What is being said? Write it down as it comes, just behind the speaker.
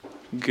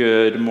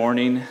Good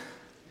morning.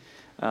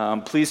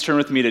 Please turn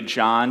with me to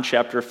John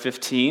chapter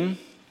 15.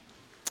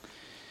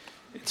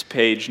 It's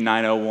page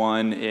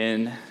 901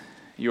 in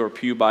your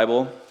Pew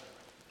Bible.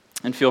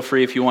 And feel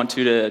free, if you want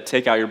to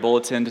take out your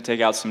bulletin, to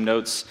take out some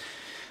notes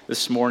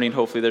this morning.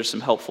 Hopefully there's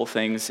some helpful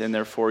things in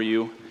there for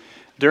you.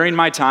 During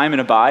my time in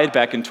Abide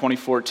back in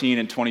 2014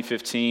 and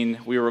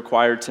 2015, we were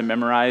required to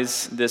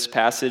memorize this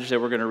passage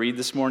that we're going to read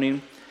this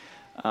morning.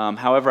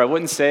 However, I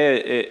wouldn't say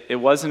it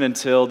wasn't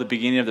until the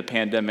beginning of the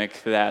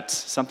pandemic that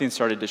something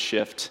started to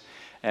shift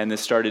and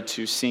this started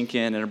to sink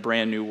in a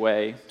brand new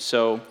way.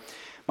 So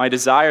my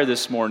desire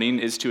this morning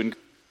is to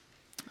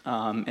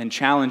and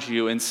challenge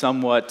you in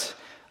some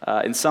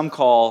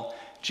call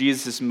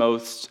Jesus'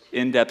 most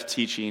in-depth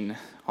teaching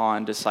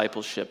on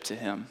discipleship to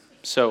him.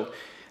 So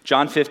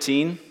John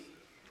 15,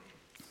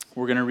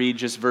 we're going to read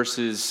just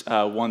verses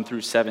 1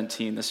 through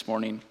 17 this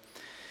morning.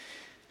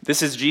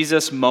 This is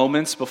Jesus'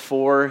 moments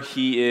before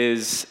he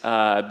is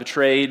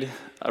betrayed,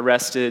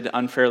 arrested,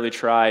 unfairly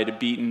tried,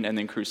 beaten, and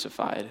then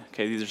crucified.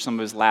 Okay, these are some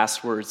of his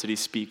last words that he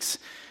speaks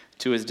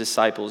to his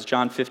disciples.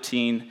 John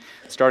 15,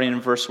 starting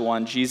in verse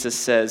 1, Jesus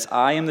says,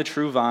 "I am the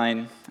true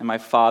vine, and my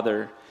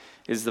Father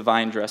is the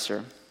vine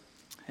dresser.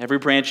 Every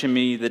branch in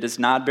me that does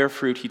not bear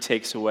fruit, he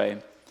takes away.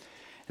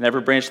 And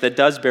every branch that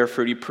does bear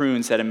fruit, he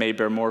prunes that it may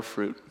bear more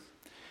fruit.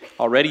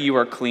 Already you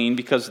are clean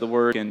because of the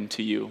word given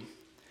to you.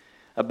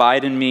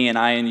 Abide in me, and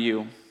I in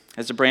you.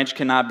 As a branch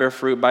cannot bear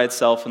fruit by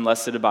itself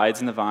unless it abides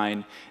in the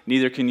vine,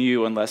 neither can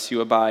you unless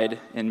you abide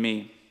in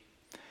me.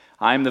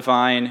 I am the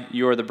vine,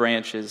 you are the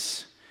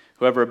branches.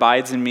 Whoever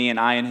abides in me and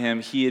I in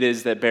him, he it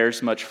is that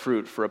bears much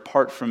fruit, for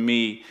apart from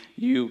me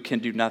you can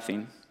do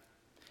nothing.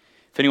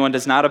 If anyone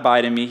does not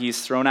abide in me, he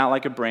is thrown out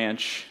like a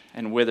branch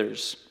and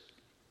withers.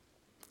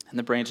 And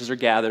the branches are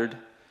gathered,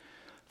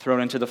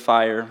 thrown into the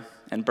fire,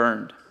 and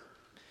burned.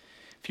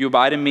 If you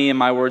abide in me and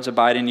my words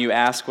abide in you,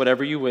 ask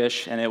whatever you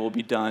wish, and it will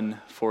be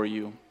done for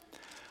you.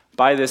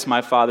 By this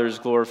my Father is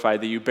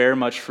glorified, that you bear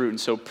much fruit, and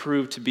so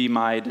prove to be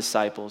my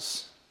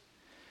disciples.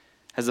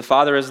 As the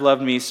Father has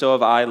loved me, so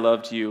have I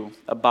loved you.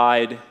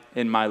 Abide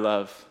in my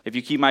love. If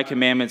you keep my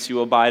commandments, you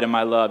will abide in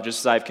my love, just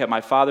as I have kept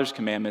my Father's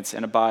commandments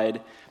and abide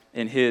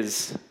in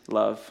his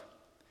love.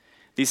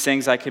 These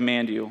things I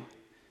command you,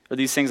 or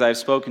these things I have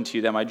spoken to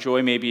you, that my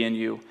joy may be in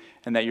you,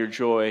 and that your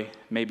joy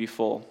may be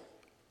full."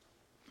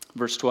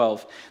 Verse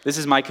 12, "This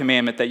is my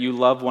commandment, that you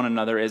love one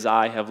another as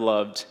I have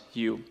loved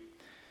you.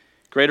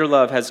 Greater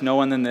love has no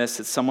one than this,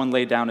 that someone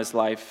lay down his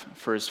life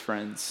for his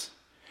friends.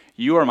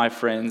 You are my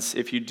friends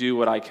if you do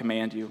what I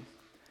command you.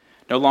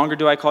 No longer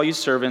do I call you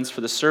servants, for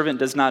the servant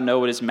does not know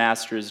what his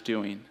master is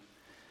doing.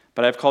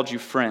 But I have called you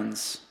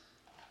friends,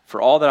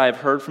 for all that I have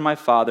heard from my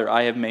Father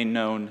I have made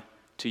known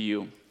to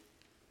you.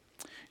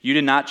 You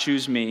did not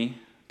choose me,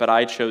 but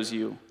I chose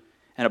you,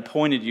 and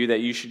appointed you that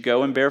you should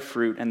go and bear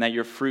fruit, and that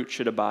your fruit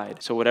should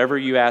abide. So whatever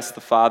you ask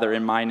the Father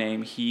in my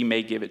name, he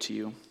may give it to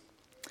you.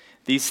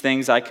 These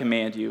things I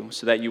command you,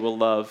 so that you will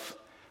love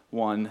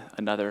one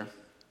another."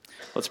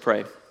 Let's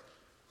pray.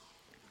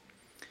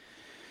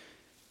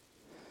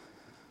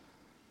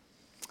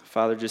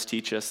 Father, just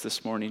teach us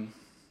this morning.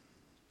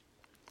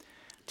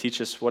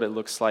 Teach us what it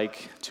looks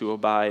like to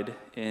abide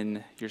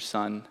in your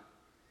Son.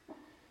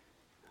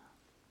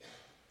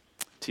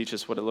 Teach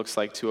us what it looks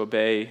like to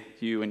obey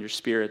you and your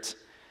Spirit,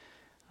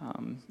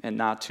 and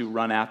not to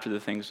run after the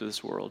things of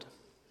this world.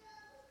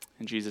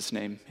 In Jesus'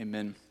 name,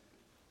 amen.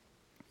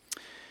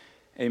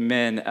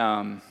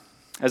 Amen.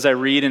 As I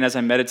read and as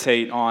I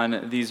meditate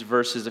on these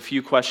verses, a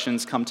few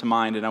questions come to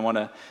mind, and I want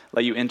to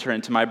let you enter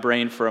into my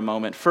brain for a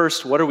moment.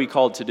 First, what are we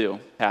called to do?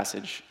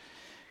 Passage.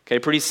 Okay,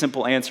 pretty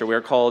simple answer. We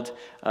are called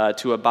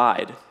to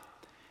abide.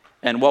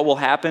 And what will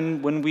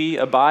happen when we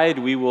abide?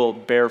 We will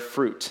bear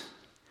fruit.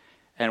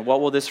 And what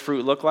will this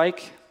fruit look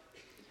like?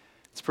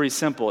 It's pretty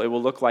simple. It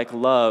will look like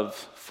love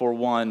for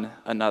one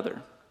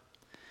another.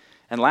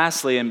 And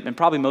lastly, and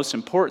probably most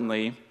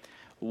importantly,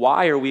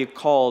 why are we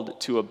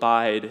called to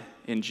abide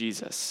in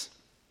Jesus?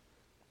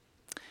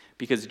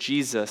 Because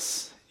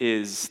Jesus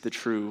is the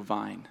true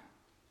vine.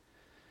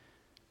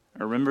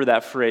 Remember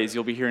that phrase.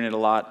 You'll be hearing it a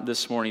lot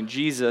this morning.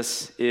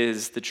 Jesus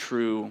is the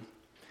true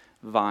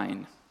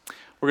vine.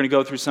 We're going to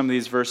go through some of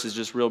these verses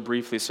just real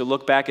briefly. So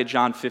look back at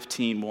John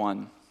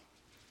 15:1.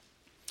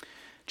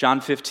 John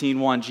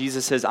 15:1,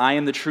 Jesus says, "I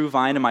am the true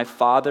vine, and my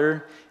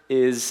Father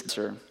is..."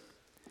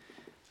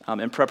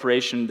 In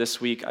preparation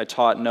this week, I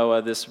taught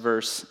Noah this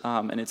verse,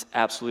 and it's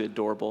absolutely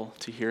adorable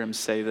to hear him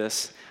say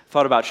this. I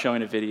thought about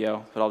showing a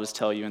video, but I'll just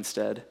tell you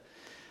instead.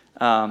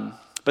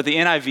 But the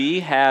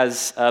NIV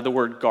has the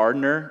word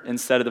gardener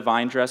instead of the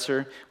vine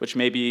dresser, which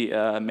may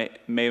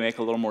make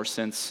a little more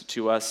sense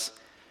to us.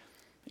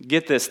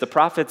 Get this, the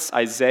prophets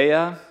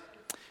Isaiah,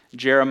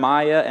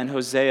 Jeremiah, and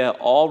Hosea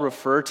all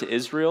refer to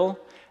Israel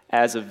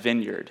as a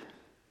vineyard,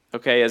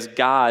 okay, as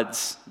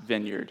God's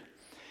vineyard.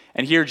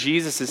 And here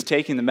Jesus is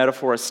taking the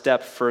metaphor a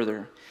step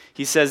further.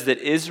 He says that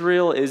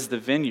Israel is the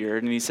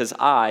vineyard, and he says,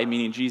 I,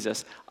 meaning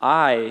Jesus,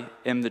 I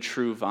am the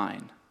true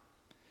vine.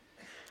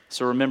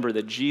 So remember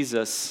that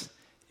Jesus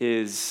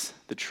is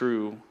the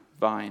true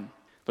vine.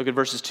 Look at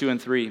verses 2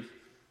 and 3.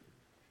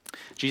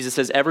 Jesus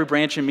says, every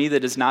branch in me that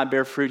does not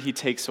bear fruit, he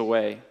takes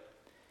away.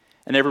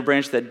 And every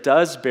branch that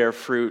does bear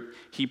fruit,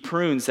 he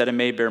prunes that it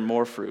may bear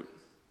more fruit.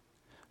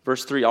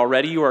 Verse 3,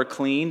 already you are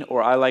clean,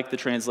 or I like the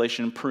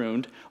translation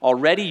pruned.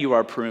 Already you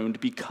are pruned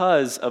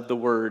because of the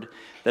word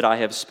that I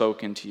have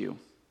spoken to you.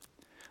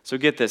 So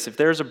get this, if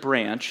there's a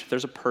branch, if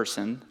there's a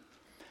person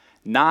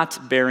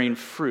not bearing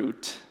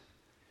fruit,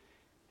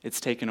 it's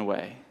taken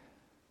away.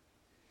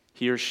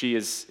 He or she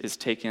is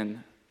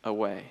taken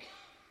away.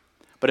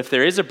 But if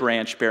there is a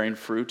branch bearing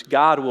fruit,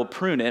 God will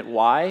prune it.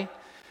 Why?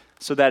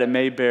 So that it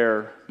may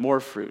bear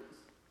more fruit.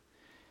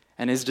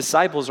 And his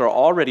disciples are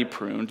already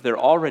pruned. They're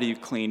already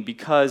clean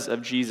because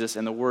of Jesus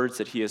and the words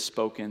that he has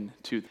spoken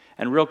to.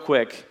 And real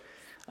quick,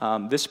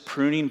 this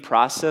pruning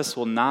process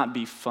will not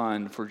be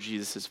fun for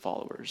Jesus'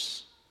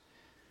 followers.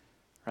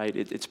 Right?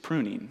 It's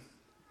pruning.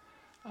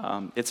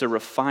 It's a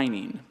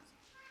refining.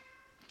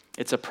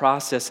 It's a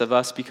process of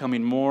us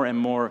becoming more and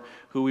more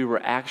who we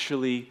were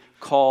actually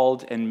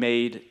called and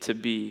made to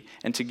be,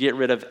 and to get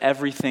rid of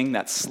everything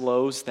that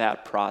slows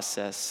that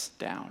process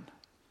down.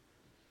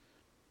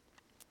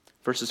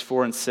 Verses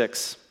 4 and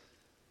 6.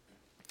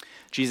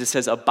 Jesus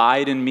says,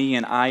 abide in me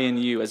and I in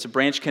you. As a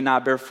branch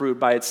cannot bear fruit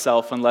by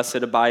itself unless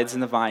it abides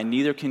in the vine,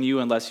 neither can you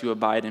unless you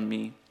abide in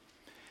me.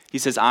 He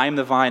says, I am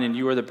the vine and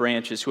you are the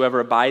branches. Whoever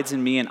abides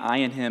in me and I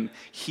in him,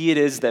 he it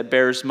is that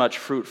bears much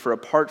fruit, for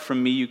apart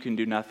from me you can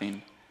do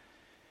nothing.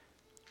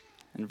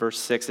 In verse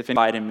 6, if any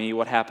abide in me,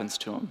 what happens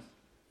to him?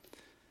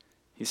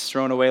 He's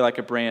thrown away like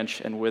a branch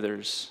and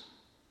withers.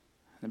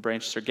 The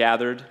branches are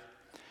gathered,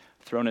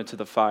 thrown into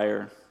the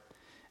fire,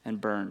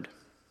 and burned.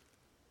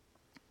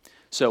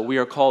 So we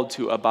are called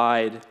to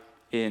abide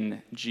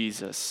in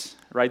Jesus.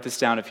 Write this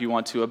down if you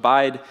want to.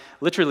 Abide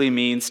literally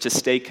means to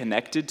stay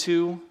connected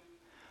to,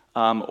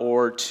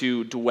 or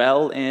to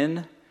dwell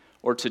in,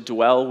 or to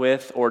dwell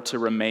with, or to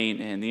remain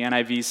in. The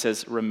NIV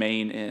says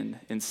remain in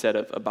instead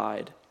of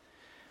abide.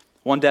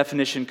 One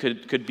definition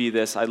could be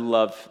this. I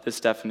love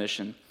this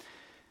definition.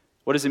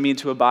 What does it mean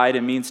to abide?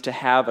 It means to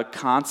have a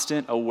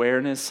constant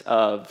awareness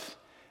of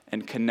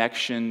and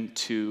connection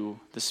to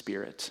the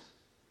Spirit.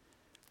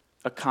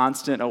 A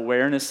constant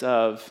awareness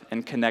of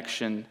and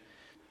connection to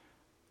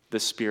the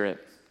Spirit.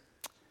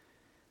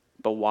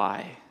 But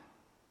why?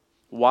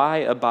 Why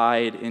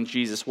abide in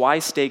Jesus? Why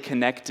stay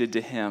connected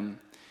to him?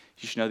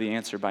 You should know the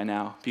answer by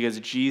now. Because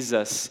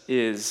Jesus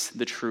is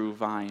the true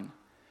vine.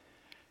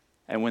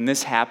 And when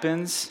this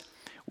happens,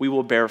 we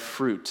will bear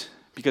fruit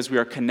because we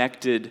are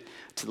connected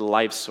to the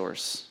life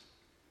source.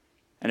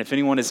 And if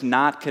anyone is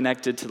not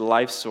connected to the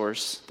life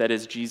source, that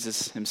is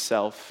Jesus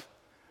himself,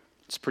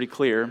 it's pretty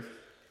clear,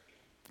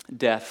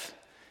 death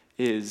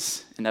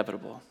is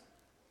inevitable.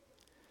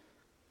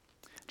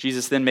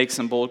 Jesus then makes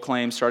some bold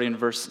claims starting in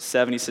verse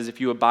 7. He says,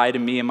 if you abide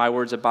in me and my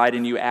words abide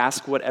in you,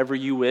 ask whatever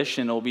you wish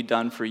and it will be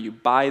done for you.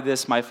 By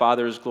this my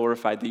Father is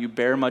glorified, that you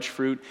bear much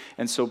fruit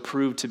and so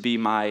prove to be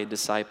my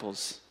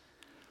disciples.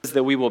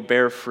 That we will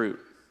bear fruit.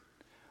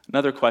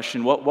 Another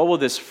question, what will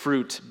this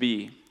fruit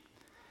be?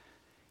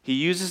 He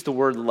uses the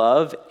word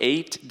love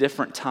 8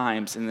 different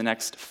times in the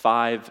next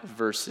 5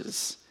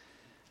 verses.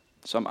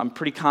 So I'm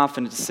pretty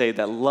confident to say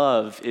that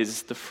love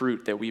is the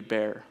fruit that we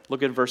bear.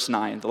 Look at verse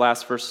 9, the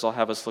last verses I'll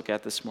have us look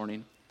at this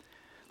morning.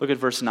 Look at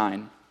verse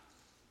 9.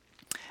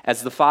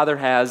 As the Father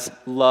has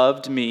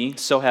loved me,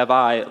 so have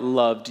I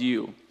loved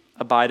you.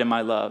 Abide in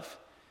my love.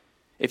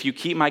 If you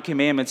keep my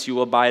commandments, you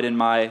will abide in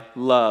my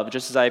love,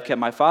 just as I have kept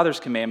my Father's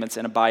commandments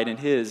and abide in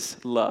his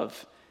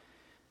love.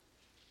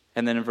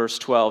 And then in verse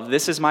 12,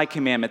 this is my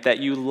commandment, that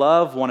you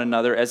love one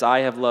another as I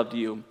have loved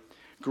you.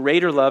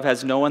 Greater love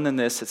has no one than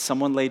this, that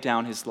someone lay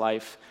down his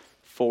life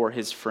for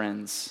his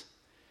friends.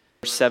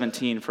 Verse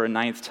 17, for a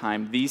 9th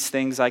time, these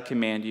things I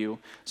command you,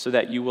 so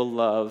that you will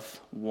love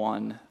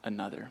one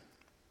another.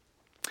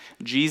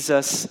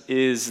 Jesus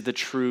is the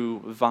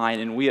true vine,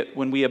 and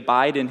when we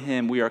abide in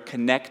him, we are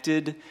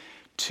connected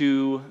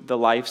to the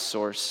life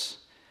source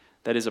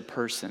that is a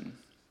person,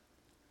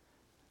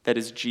 that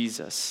is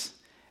Jesus.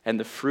 And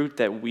the fruit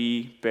that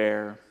we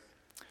bear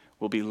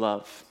will be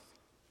love.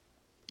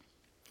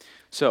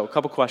 So, a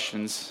couple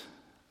questions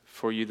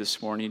for you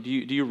this morning. Do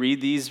you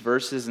read these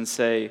verses and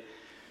say,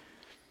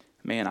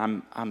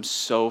 man, I'm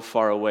so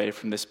far away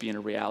from this being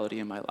a reality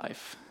in my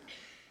life?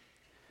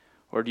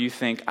 Or do you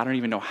think, I don't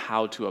even know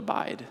how to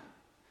abide?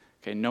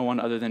 Okay, no one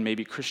other than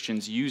maybe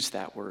Christians use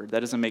that word.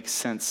 That doesn't make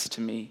sense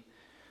to me.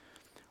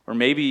 Or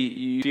maybe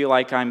you feel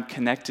like I'm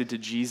connected to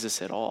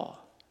Jesus at all.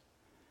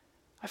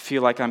 I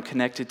feel like I'm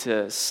connected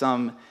to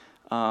some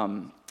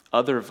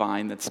other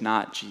vine that's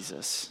not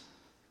Jesus.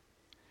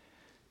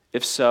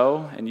 If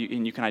so, and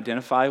you can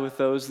identify with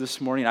those this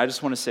morning, I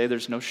just want to say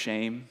there's no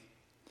shame.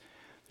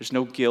 There's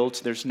no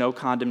guilt. There's no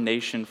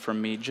condemnation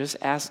from me. Just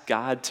ask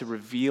God to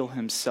reveal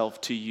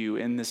himself to you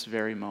in this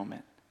very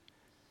moment.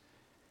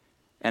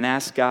 And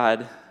ask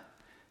God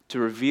to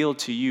reveal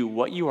to you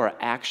what you are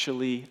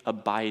actually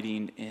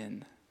abiding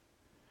in.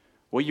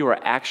 What you are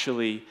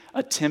actually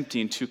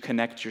attempting to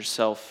connect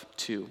yourself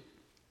to.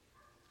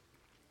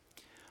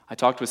 I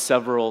talked with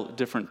several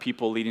different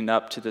people leading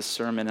up to this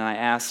sermon, and I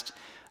asked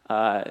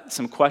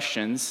some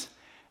questions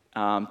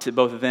to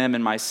both them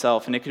and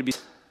myself, and it could be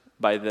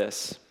by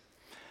this.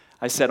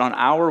 I said, on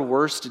our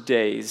worst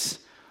days,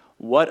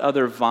 what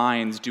other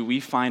vines do we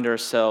find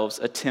ourselves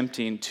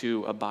attempting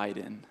to abide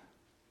in,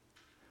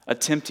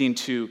 attempting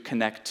to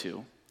connect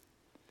to?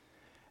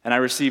 And I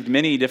received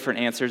many different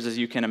answers, as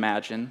you can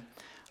imagine,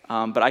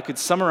 but I could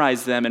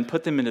summarize them and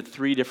put them into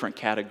three different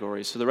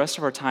categories. So the rest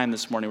of our time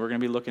this morning, we're going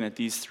to be looking at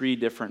these three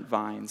different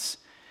vines.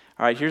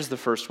 All right, here's the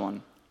first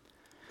one.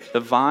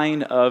 The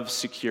vine of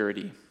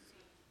security.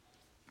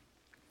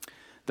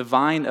 The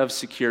vine of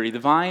security. The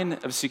vine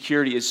of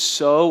security is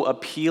so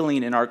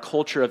appealing in our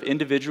culture of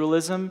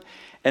individualism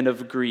and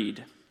of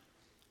greed.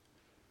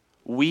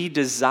 We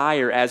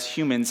desire as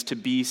humans to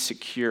be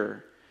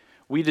secure.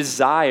 We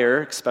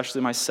desire, especially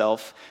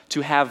myself,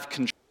 to have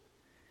control.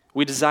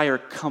 We desire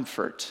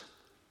comfort.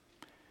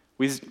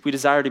 We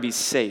desire to be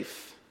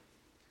safe.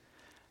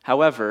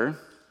 However,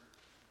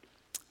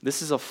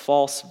 this is a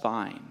false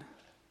vine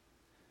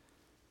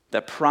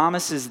that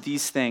promises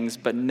these things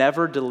but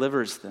never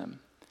delivers them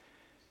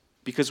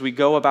because we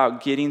go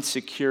about getting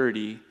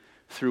security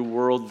through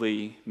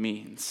worldly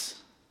means.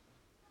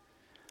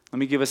 Let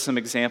me give us some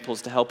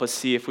examples to help us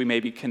see if we may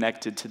be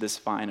connected to this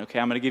vine, okay?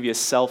 I'm going to give you a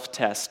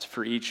self-test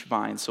for each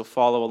vine, so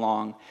follow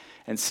along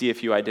and see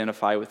if you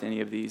identify with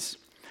any of these.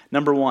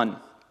 Number one,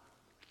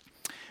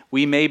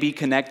 we may be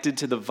connected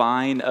to the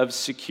vine of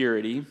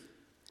security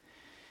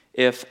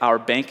if our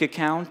bank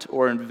account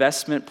or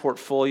investment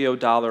portfolio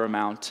dollar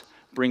amount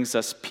brings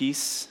us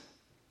peace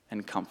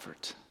and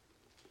comfort.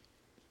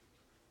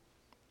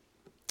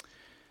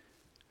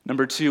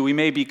 Number two, we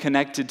may be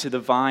connected to the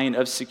vine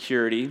of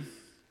security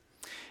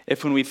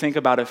if when we think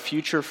about a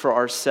future for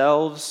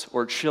ourselves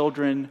or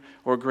children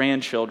or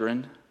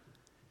grandchildren,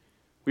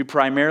 we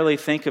primarily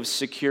think of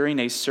securing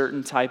a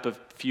certain type of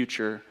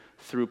future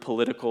through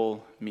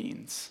political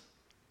means.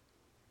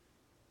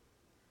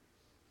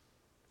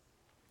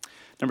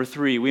 Number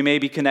three, we may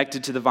be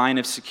connected to the vine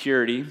of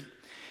security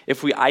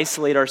if we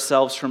isolate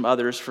ourselves from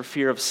others for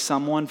fear of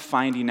someone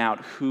finding out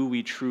who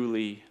we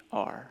truly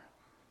are.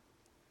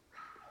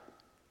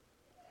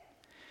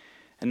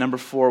 And number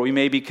four, we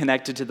may be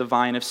connected to the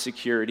vine of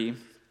security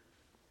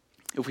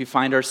if we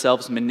find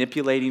ourselves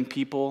manipulating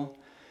people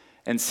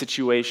and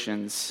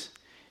situations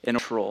in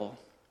control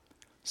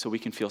so we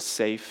can feel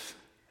safe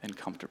and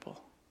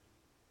comfortable.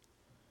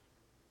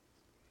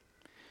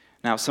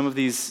 Now, some of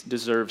these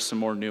deserve some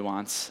more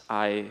nuance.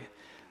 I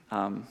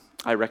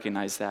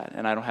recognize that,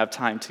 and I don't have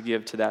time to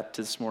give to that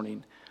this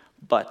morning.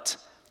 But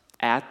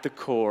at the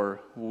core,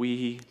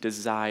 we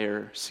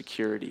desire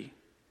security.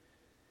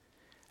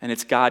 And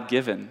it's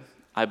God-given,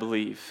 I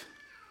believe.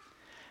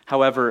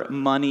 However,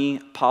 money,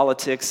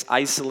 politics,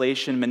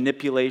 isolation,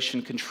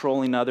 manipulation,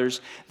 controlling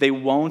others, they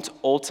won't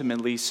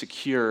ultimately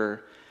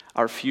secure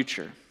our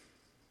future.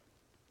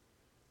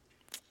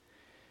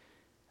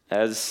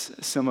 As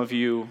some of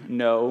you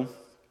know,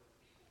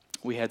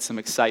 we had some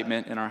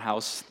excitement in our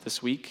house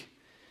this week,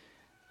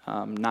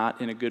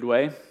 not in a good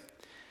way.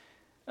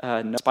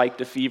 Noah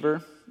spiked a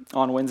fever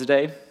on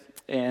Wednesday,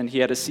 and he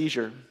had a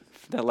seizure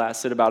that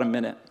lasted about a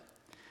minute,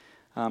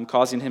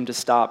 causing him to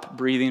stop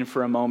breathing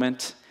for a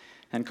moment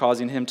and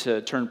causing him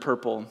to turn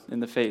purple in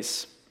the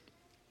face.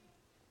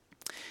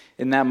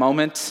 In that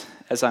moment,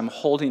 as I'm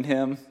holding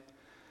him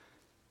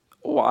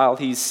while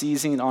he's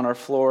seizing on our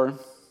floor,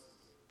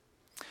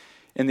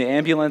 in the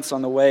ambulance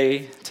on the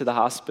way to the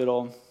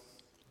hospital,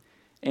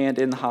 and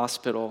in the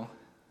hospital,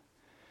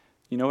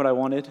 you know what I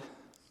wanted?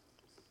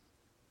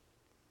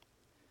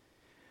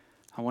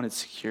 I wanted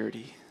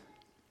security.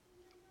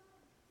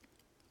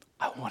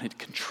 I wanted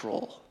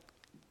control.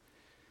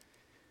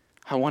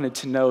 I wanted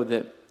to know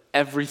that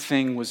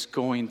everything was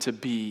going to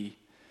be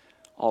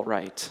all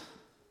right.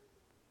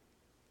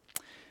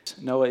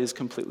 Noah is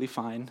completely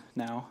fine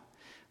now.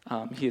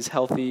 He is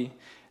healthy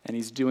and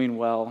he's doing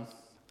well.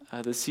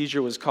 The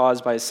seizure was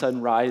caused by a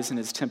sudden rise in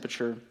his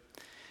temperature.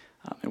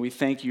 And we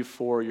thank you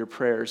for your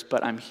prayers,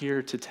 but I'm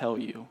here to tell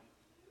you,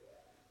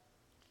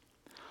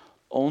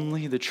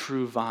 only the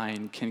true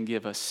vine can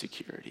give us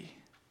security.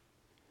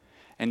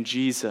 And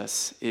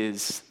Jesus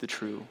is the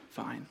true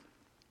vine.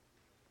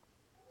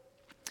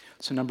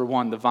 So number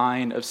one, the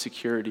vine of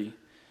security.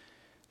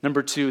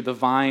 Number two, the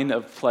vine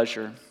of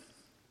pleasure.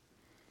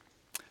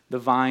 The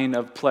vine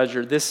of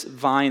pleasure. This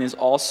vine is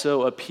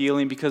also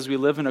appealing because we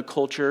live in a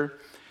culture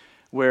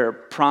where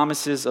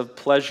promises of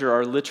pleasure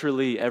are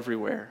literally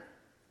everywhere.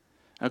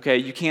 Okay,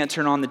 you can't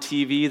turn on the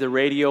TV, the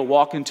radio,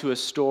 walk into a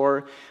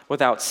store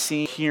without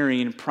seeing,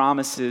 hearing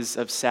promises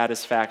of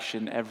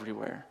satisfaction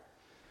everywhere.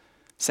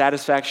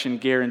 Satisfaction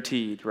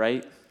guaranteed,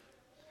 right?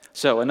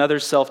 So another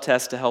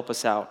self-test to help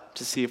us out,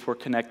 to see if we're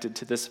connected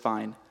to this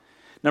vine.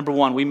 Number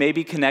one, we may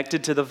be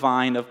connected to the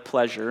vine of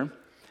pleasure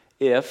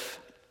if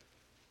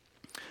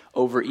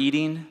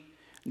overeating,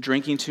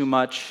 drinking too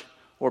much,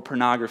 or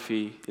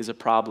pornography is a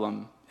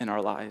problem in our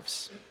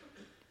lives.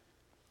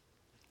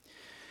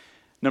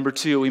 Number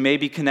two, we may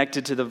be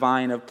connected to the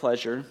vine of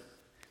pleasure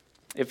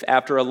If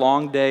after a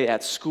long day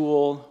at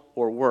school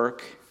or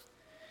work,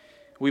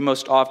 we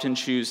most often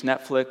choose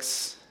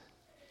Netflix,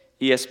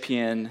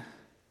 ESPN,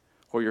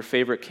 or your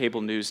favorite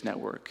cable news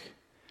network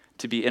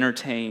to be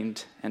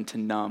entertained and to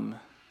numb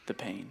the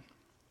pain.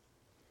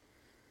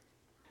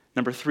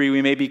 Number 3,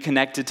 we may be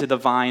connected to the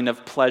vine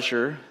of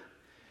pleasure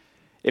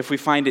if we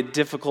find it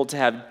difficult to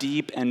have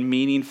deep and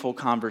meaningful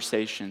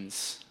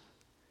conversations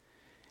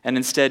and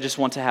instead just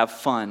want to have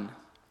fun.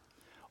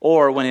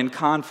 Or when in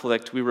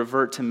conflict, we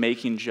revert to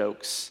making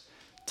jokes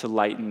to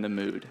lighten the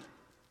mood.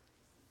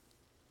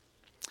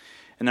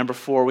 And number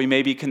 4, we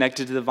may be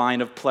connected to the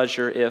vine of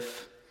pleasure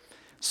if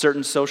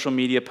certain social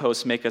media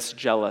posts make us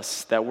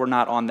jealous that we're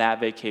not on that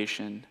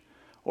vacation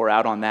or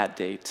out on that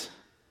date.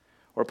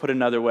 Or put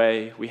another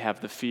way, we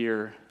have the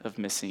fear of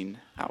missing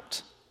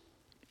out.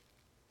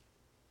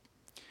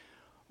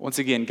 Once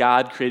again,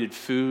 God created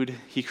food.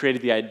 He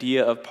created the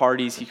idea of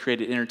parties. He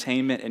created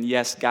entertainment. And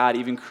yes, God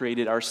even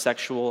created our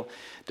sexual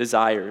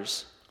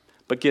desires.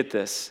 But get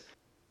this.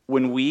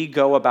 When we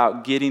go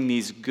about getting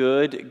these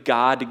good,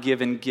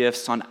 God-given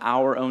gifts on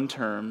our own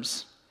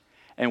terms,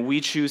 and we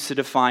choose to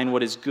define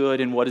what is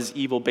good and what is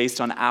evil based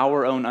on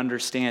our own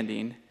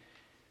understanding,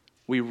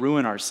 we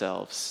ruin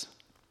ourselves.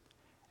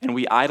 And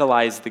we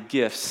idolize the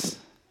gifts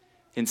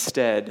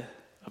instead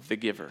of the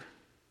giver.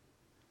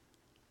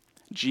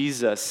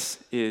 Jesus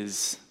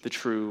is the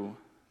true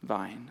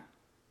vine.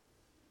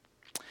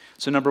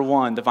 So number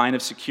 1, the vine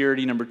of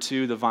security. Number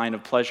 2, the vine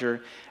of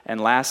pleasure.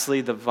 And lastly,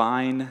 the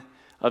vine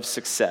of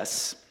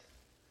success.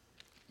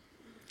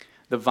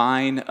 The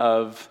vine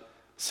of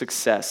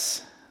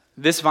success.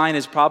 This vine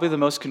is probably the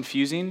most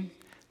confusing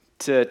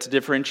to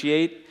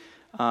differentiate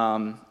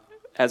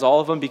as all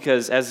of them,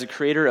 because as the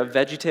creator of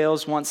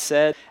VeggieTales once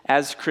said,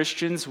 as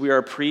Christians, we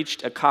are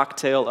preached a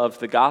cocktail of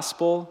the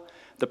gospel,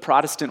 the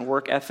Protestant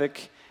work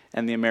ethic,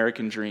 and the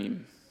American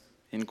dream,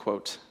 end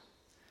quote.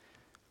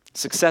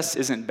 Success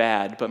isn't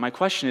bad, but my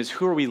question is,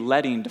 who are we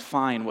letting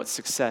define what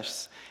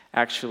success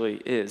actually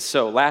is?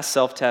 So, last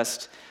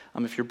self-test.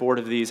 If you're bored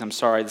of these, I'm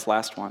sorry, this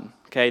last one.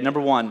 Okay,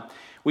 number 1,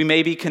 we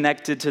may be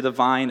connected to the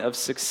vine of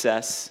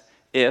success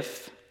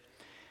if,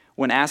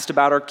 when asked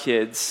about our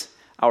kids,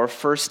 our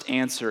first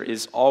answer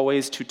is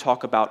always to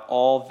talk about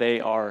all they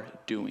are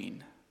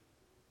doing.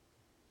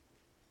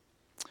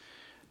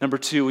 Number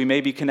 2, we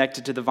may be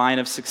connected to the vine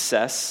of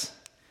success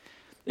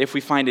if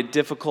we find it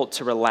difficult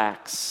to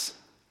relax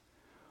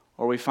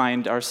or we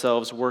find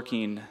ourselves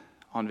working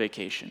on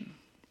vacation.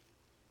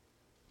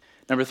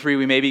 Number 3,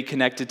 we may be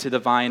connected to the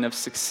vine of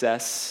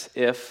success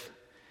if,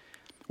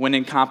 when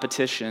in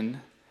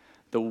competition,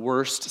 the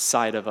worst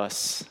side of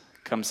us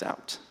comes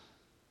out.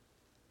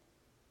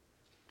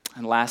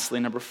 And lastly,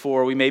 number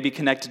 4, we may be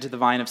connected to the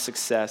vine of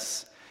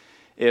success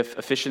if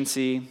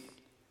efficiency,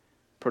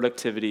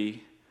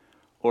 productivity,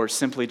 or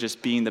simply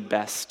just being the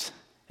best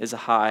is a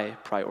high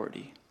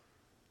priority.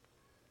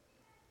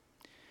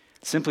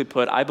 Simply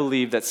put, I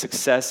believe that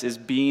success is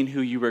being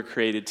who you were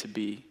created to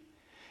be.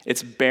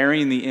 It's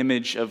bearing the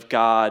image of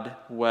God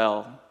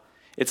well.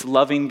 It's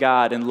loving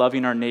God and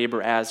loving our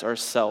neighbor as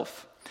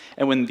ourself.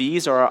 And when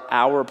these are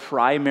our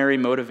primary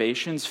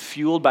motivations,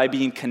 fueled by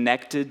being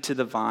connected to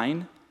the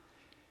vine,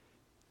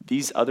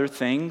 these other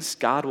things,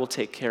 God will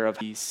take care of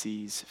as He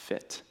sees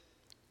fit.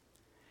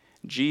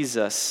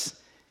 Jesus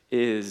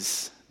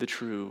is the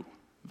true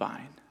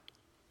vine.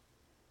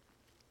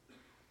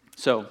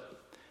 So,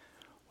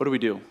 what do we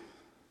do?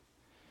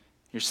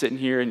 You're sitting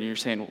here and you're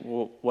saying,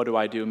 well, what do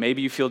I do?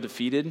 Maybe you feel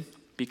defeated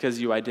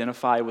because you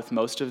identify with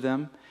most of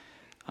them.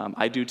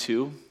 I do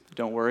too.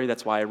 Don't worry,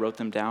 that's why I wrote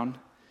them down.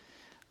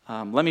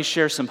 Let me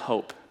share some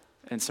hope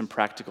and some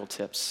practical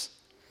tips.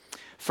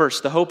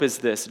 First, the hope is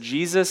this: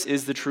 Jesus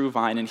is the true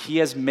vine, and He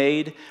has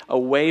made a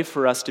way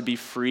for us to be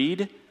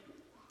freed,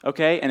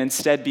 okay, and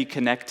instead be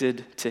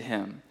connected to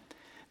Him.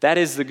 That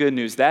is the good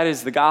news. That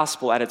is the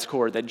gospel at its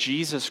core, that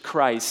Jesus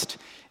Christ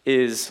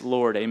is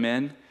Lord,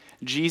 amen?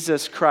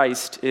 Jesus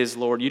Christ is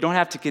Lord. You don't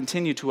have to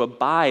continue to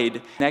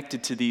abide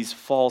connected to these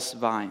false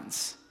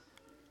vines.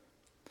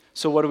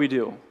 So what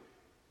do?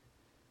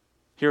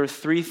 Here are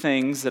 3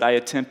 things that I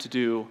attempt to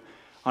do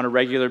on a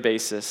regular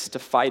basis to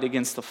fight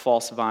against the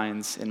false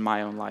vines in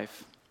my own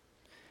life,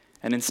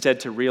 and instead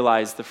to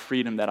realize the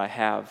freedom that I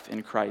have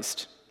in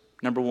Christ.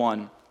 Number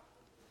 1,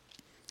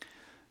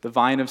 the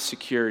vine of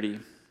security.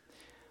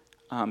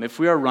 If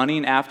we are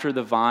running after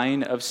the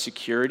vine of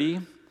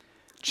security,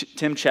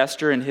 Tim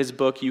Chester, in his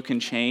book, You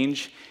Can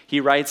Change, he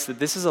writes that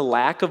this is a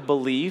lack of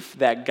belief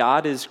that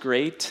God is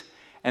great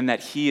and that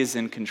He is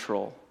in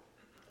control.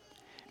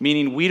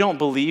 Meaning, we don't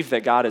believe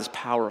that God is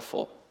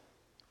powerful.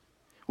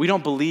 We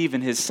don't believe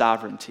in His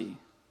sovereignty.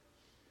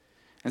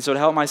 And so to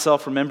help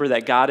myself remember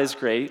that God is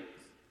great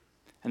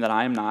and that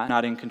I am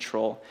not in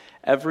control,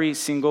 every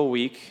single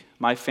week,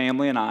 my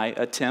family and I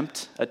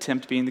attempt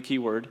being the key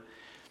word,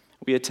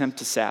 we attempt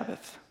to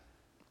Sabbath.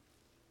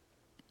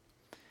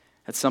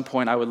 At some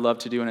point, I would love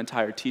to do an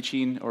entire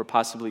teaching or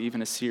possibly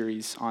even a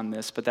series on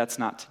this, but that's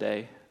not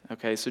today.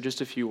 Okay, so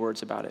just a few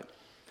words about it.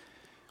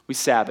 We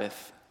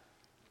Sabbath.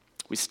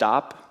 We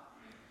stop,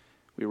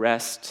 we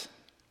rest,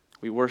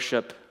 we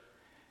worship,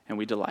 and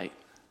we delight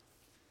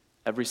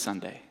every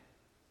Sunday.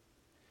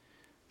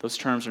 Those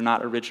terms are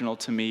not original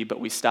to me, but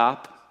we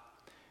stop,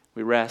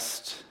 we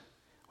rest,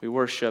 we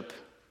worship,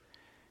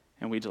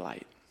 and we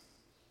delight.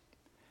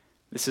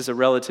 This is a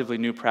relatively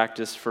new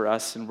practice for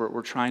us, and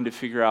we're trying to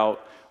figure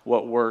out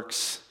what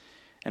works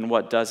and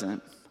what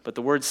doesn't. But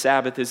the word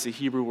Sabbath is the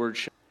Hebrew word,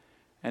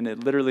 and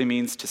it literally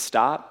means to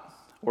stop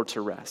or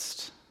to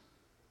rest.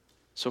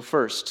 So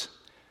first,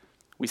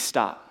 we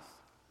stop.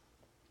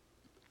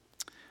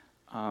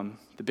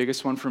 The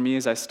biggest one for me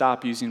is I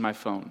stop using my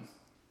phone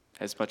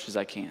as much as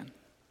I can.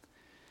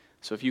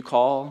 So if you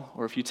call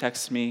or if you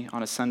text me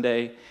on a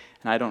Sunday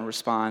and I don't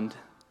respond,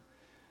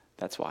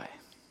 that's why.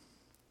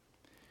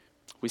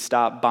 We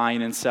stop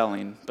buying and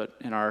selling, but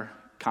in our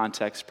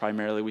context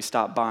primarily, we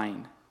stop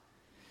buying.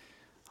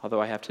 Although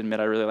I have to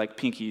admit I really like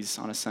Pinkies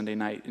on a Sunday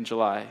night in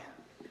July.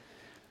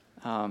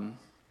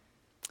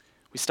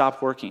 We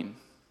stop working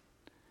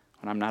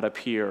when I'm not up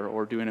here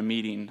or doing a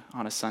meeting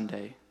on a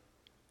Sunday.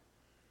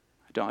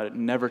 I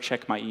never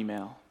check my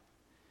email.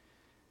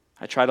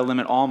 I try to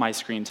limit all my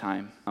screen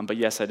time, but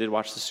yes, I did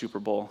watch the Super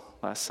Bowl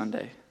last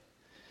Sunday.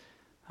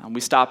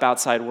 We stop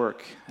outside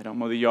work. I don't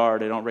mow the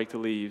yard. I don't rake the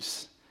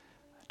leaves.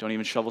 I don't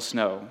even shovel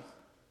snow.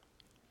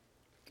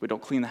 We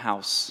don't clean the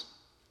house.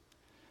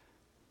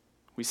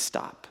 We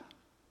stop.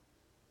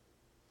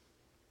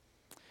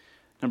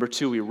 Number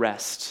 2, we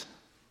rest.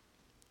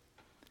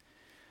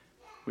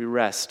 We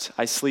rest.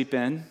 I sleep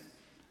in,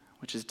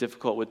 which is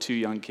difficult with 2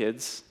 young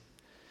kids.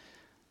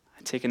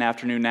 I take an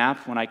afternoon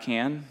nap when I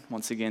can,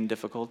 once again,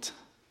 difficult.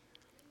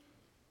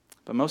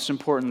 But most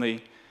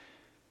importantly,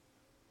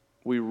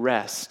 we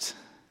rest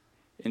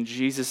in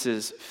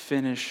Jesus'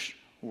 finished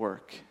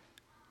work.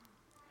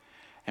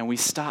 And we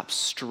stop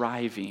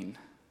striving.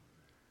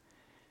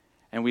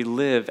 And we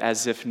live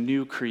as if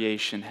new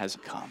creation has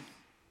come.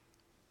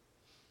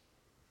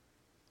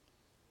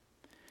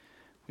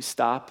 We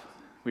stop,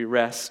 we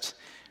rest,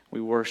 we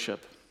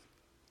worship.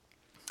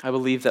 I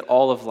believe that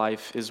all of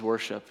life is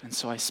worship, and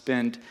so I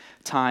spend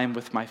time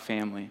with my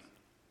family.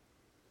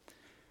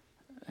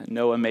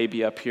 Noah may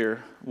be up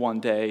here one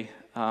day,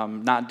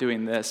 not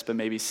doing this, but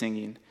maybe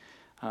singing.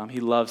 He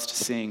loves to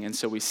sing, and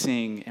so we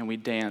sing and we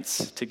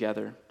dance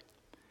together.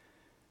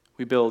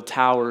 We build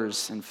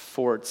towers and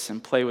forts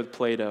and play with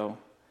Play-Doh.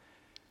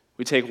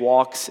 We take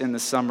walks in the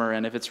summer,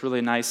 and if it's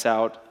really nice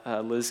out,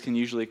 Liz can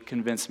usually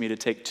convince me to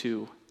take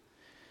 2.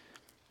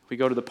 We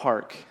go to the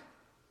park.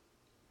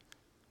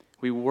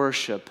 We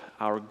worship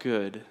our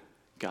good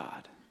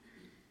God.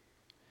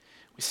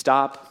 We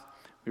stop,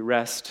 we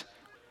rest,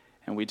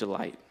 and we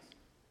delight.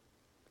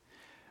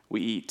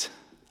 We eat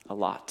a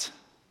lot.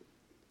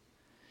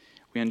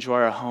 We enjoy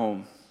our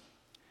home.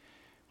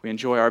 We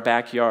enjoy our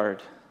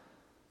backyard.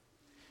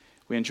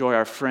 We enjoy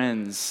our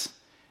friends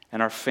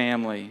and our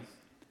family,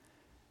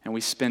 and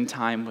we spend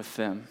time with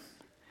them,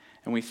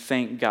 and we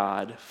thank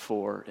God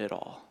for it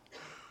all.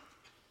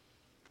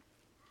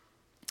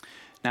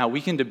 Now,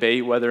 we can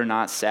debate whether or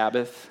not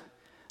Sabbath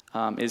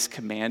is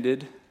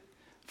commanded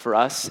for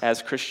us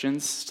as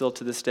Christians, still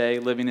to this day,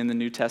 living in the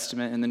New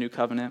Testament and the New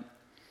Covenant.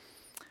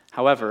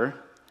 However,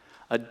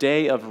 a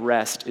day of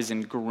rest is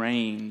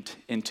ingrained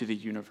into the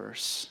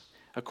universe,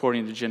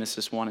 according to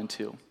Genesis 1 and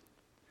 2.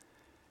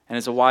 And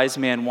as a wise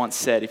man once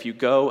said, if you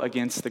go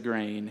against the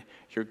grain,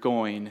 you're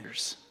going.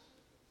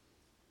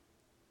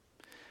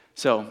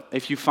 So,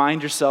 if you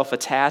find yourself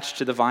attached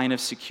to the vine of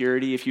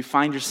security, if you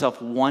find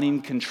yourself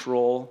wanting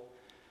control,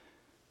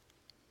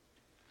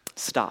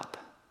 stop,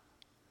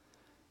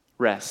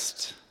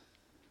 rest,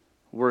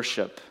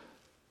 worship,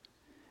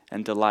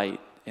 and delight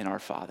in our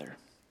Father.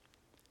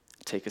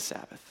 Take a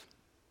Sabbath.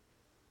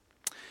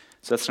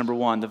 So that's number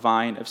 1, the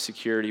vine of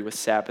security with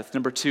Sabbath.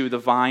 Number 2, the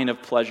vine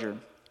of pleasure.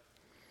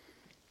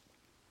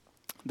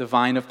 The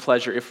vine of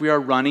pleasure. If we are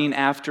running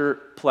after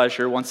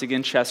pleasure, once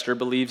again, Chester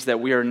believes that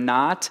we are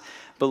not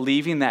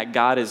believing that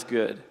God is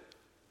good.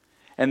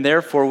 And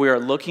therefore, we are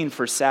looking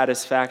for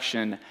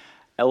satisfaction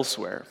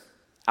elsewhere,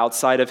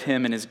 outside of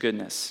Him and His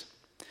goodness.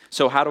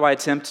 So how do I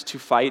attempt to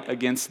fight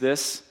against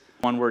this?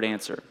 One-word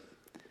answer: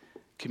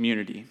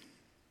 community.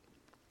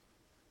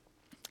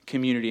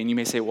 Community. And you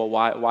may say, well,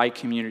 why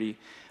community?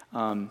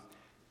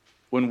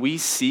 When we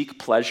seek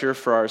pleasure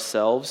for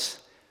ourselves,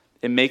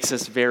 it makes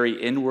us very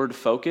inward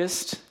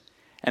focused,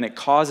 and it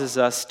causes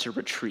us to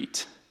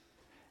retreat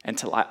and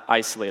to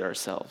isolate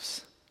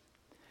ourselves.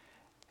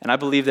 And I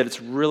believe that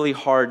it's really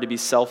hard to be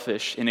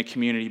selfish in a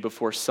community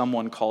before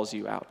someone calls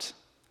you out.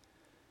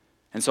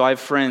 And so I have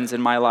friends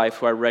in my life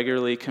who I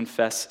regularly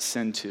confess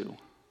sin to.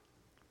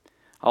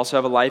 I also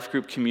have a life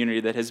group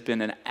community that has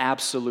been an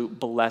absolute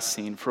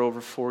blessing for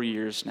over 4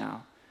 years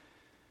now.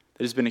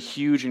 It has been a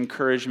huge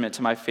encouragement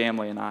to my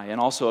family and I, and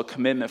also a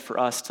commitment for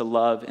us to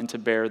love and to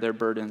bear their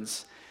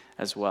burdens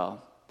as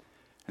well.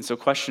 And so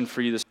question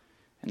for you this,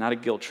 and not a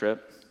guilt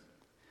trip,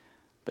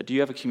 but do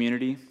you have a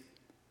community?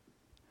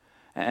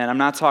 And I'm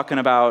not talking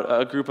about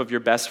a group of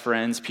your best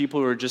friends, people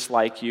who are just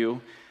like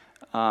you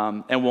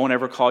and won't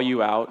ever call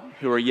you out,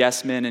 who are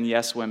yes men and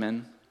yes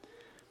women.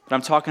 But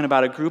I'm talking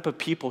about a group of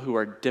people who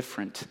are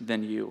different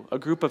than you, a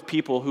group of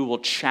people who will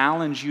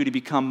challenge you to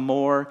become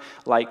more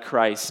like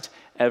Christ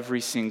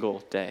every single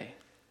day.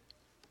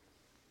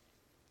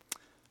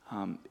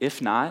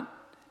 If not,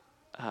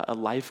 a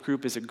life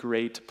group is a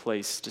great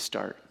place to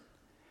start.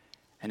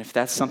 And if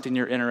that's something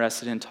you're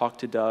interested in, talk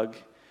to Doug,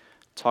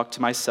 talk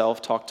to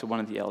myself, talk to one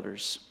of the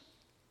elders.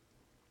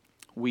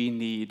 We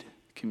need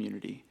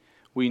community.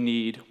 We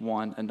need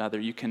one another.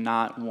 You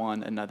cannot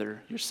one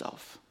another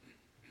yourself.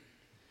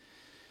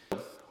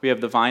 We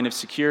have the vine of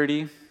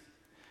security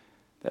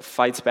that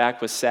fights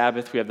back with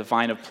Sabbath. We have the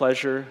vine of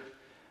pleasure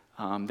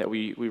that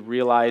we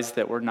realize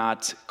that we're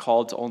not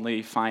called to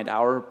only find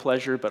our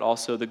pleasure, but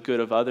also the good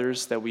of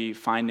others that we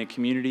find in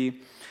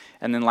community.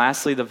 And then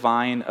lastly, the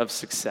vine of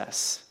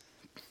success.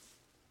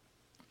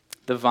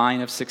 The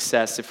vine of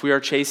success. If we are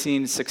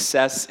chasing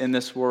success in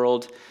this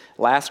world,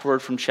 last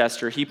word from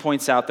Chester, he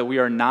points out that we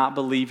are not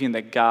believing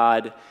that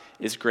God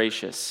is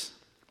gracious.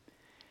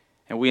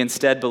 And we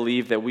instead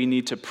believe that we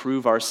need to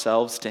prove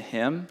ourselves to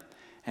him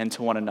and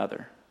to one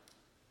another.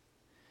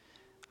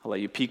 I'll let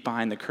you peek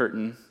behind the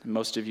curtain.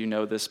 Most of you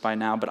know this by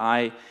now, but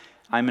I'm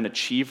an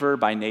achiever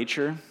by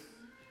nature.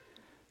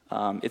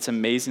 It's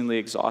amazingly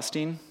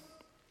exhausting.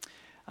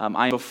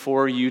 I'm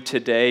before you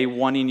today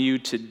wanting you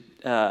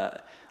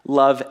to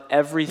love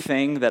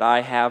everything that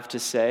I have to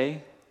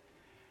say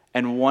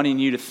and wanting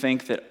you to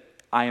think that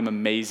I am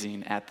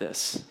amazing at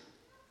this.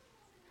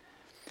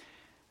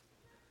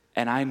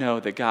 And I know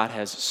that God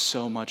has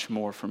so much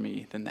more for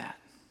me than that.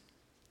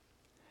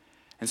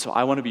 And so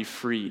I want to be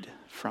freed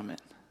from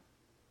it.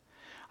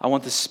 I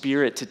want the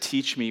Spirit to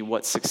teach me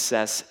what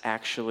success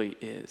actually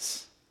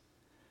is.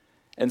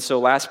 And so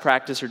last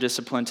practice or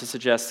discipline to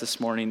suggest this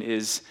morning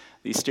is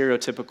the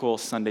stereotypical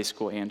Sunday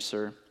school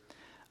answer.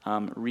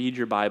 Read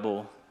your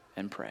Bible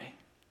and pray.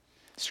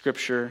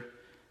 Scripture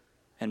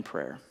and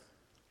prayer.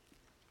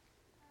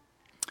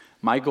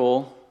 My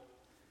goal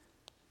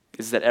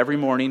is that every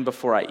morning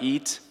before I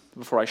eat,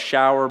 before I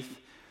shower,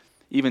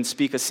 even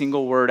speak a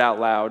single word out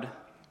loud,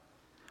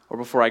 or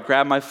before I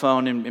grab my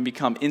phone and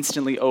become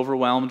instantly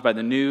overwhelmed by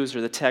the news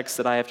or the text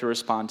that I have to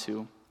respond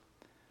to,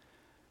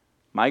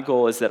 my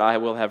goal is that I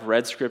will have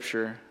read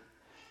Scripture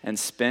and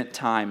spent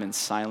time in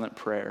silent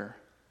prayer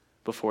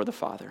before the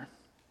Father.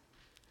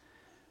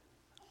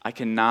 I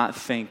cannot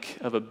think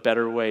of a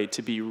better way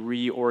to be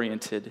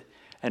reoriented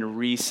and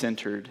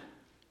recentered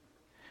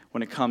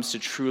when it comes to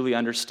truly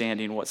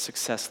understanding what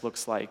success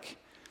looks like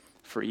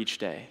for each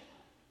day.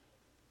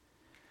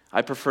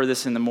 I prefer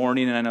this in the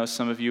morning, and I know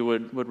some of you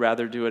would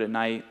rather do it at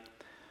night.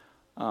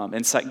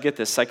 Get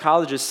this,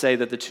 psychologists say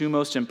that the two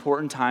most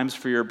important times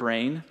for your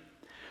brain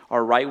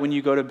are right when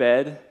you go to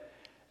bed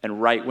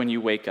and right when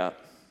you wake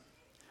up.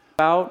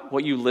 About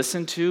what you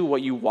listen to,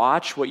 what you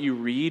watch, what you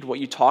read, what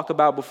you talk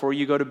about before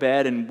you go to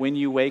bed and when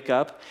you wake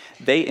up,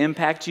 they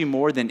impact you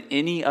more than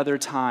any other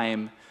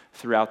time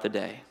throughout the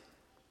day.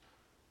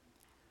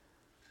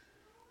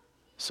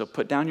 So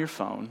put down your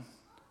phone,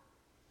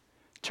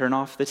 turn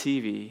off the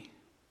TV,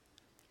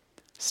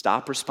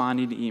 stop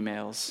responding to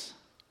emails,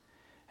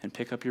 and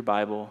pick up your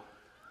Bible,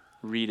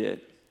 read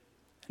it,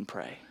 and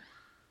pray.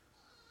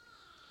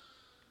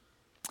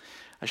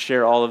 I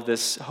share all of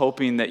this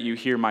hoping that you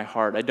hear my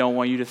heart. I don't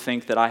want you to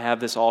think that I have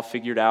this all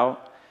figured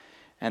out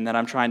and that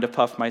I'm trying to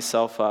puff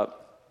myself up.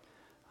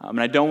 And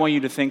I don't want you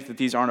to think that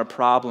these aren't a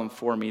problem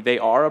for me. They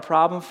are a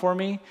problem for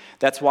me.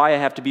 That's why I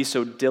have to be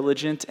so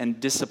diligent and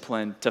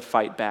disciplined to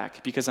fight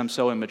back, because I'm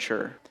so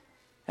immature.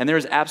 And there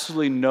is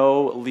absolutely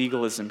no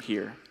legalism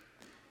here.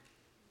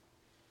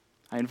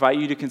 I invite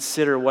you to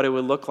consider what it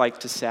would look like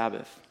to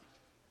Sabbath.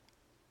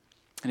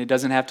 And it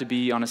doesn't have to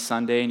be on a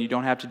Sunday, and you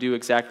don't have to do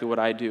exactly what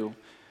I do.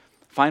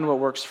 Find what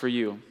works for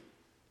you.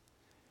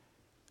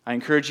 I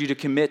encourage you to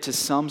commit to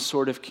some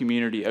sort of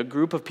community, a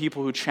group of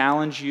people who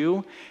challenge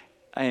you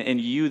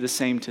and you the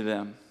same to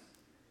them.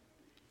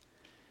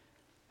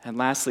 And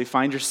lastly,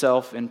 find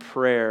yourself in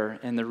prayer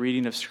and the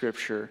reading of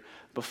Scripture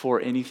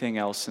before anything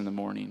else in the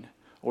morning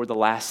or the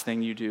last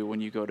thing you do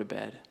when you go to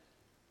bed.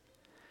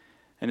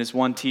 And as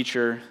one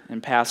teacher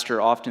and pastor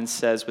often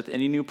says, with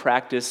any new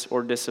practice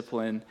or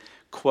discipline,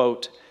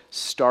 quote,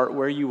 start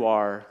where you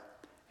are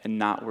and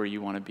not where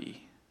you want to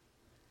be.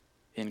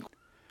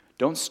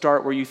 Don't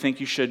start where you think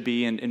you should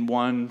be in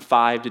 1,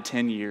 5 to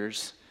 10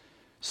 years.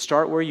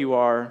 Start where you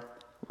are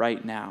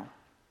right now.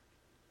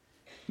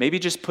 Maybe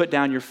just put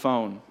down your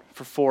phone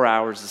for 4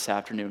 hours this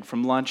afternoon,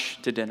 from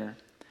lunch to dinner.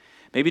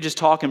 Maybe just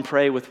talk and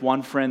pray with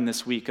one friend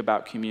this week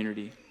about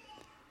community.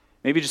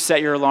 Maybe just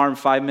set your alarm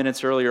 5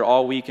 minutes earlier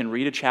all week and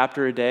read a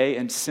chapter a day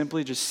and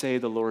simply just say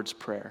the Lord's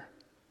Prayer.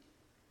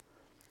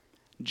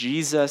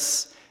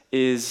 Jesus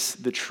is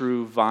the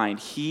true vine.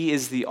 He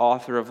is the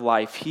author of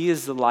life. He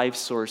is the life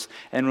source.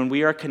 And when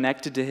we are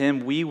connected to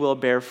Him, we will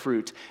bear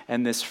fruit.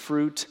 And this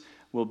fruit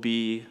will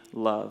be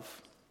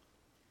love.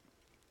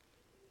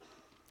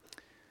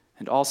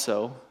 And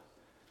also,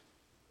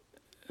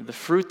 the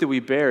fruit that we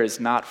bear is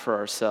not for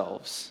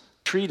ourselves.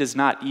 A tree does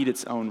not eat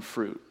its own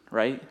fruit,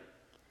 right?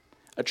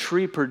 A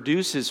tree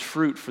produces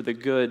fruit for the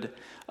good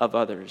of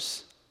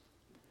others.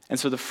 And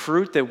so the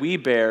fruit that we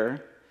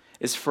bear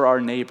is for our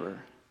neighbor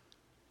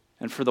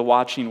and for the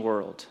watching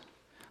world,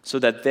 so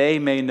that they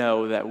may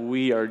know that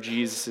we are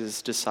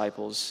Jesus'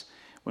 disciples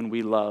when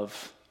we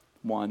love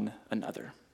one another.